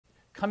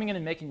coming in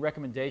and making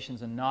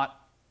recommendations and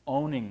not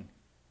owning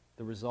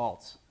the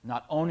results,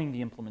 not owning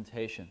the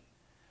implementation,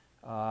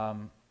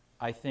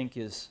 I think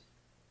is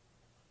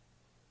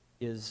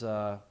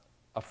a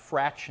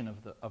fraction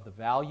of the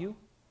value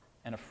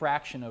and a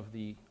fraction of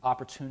the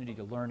opportunity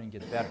to learn and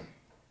get better.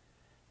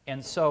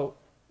 And so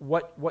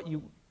what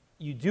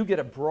you do get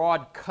a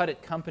broad cut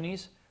at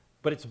companies,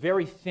 but it's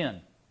very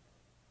thin.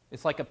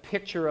 It's like a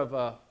picture of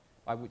a,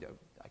 I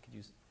could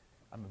use,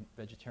 I'm a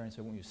vegetarian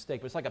so I won't use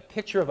steak, but it's like a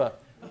picture of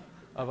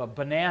a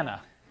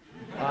banana.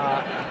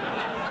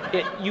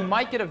 You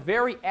might get a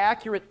very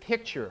accurate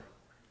picture,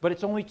 but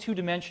it's only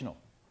two-dimensional.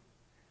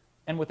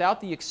 And without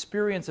the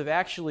experience of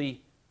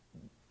actually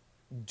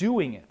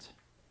doing it,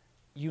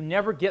 you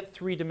never get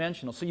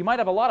three-dimensional. So you might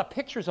have a lot of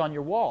pictures on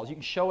your walls. You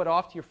can show it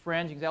off to your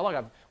friends. You can say, look,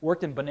 I've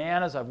worked in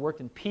bananas, I've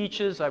worked in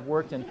peaches, I've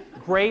worked in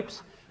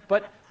grapes,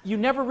 but you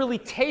never really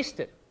taste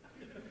it.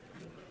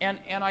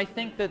 And I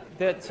think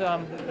that's what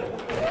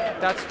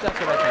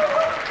I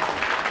think.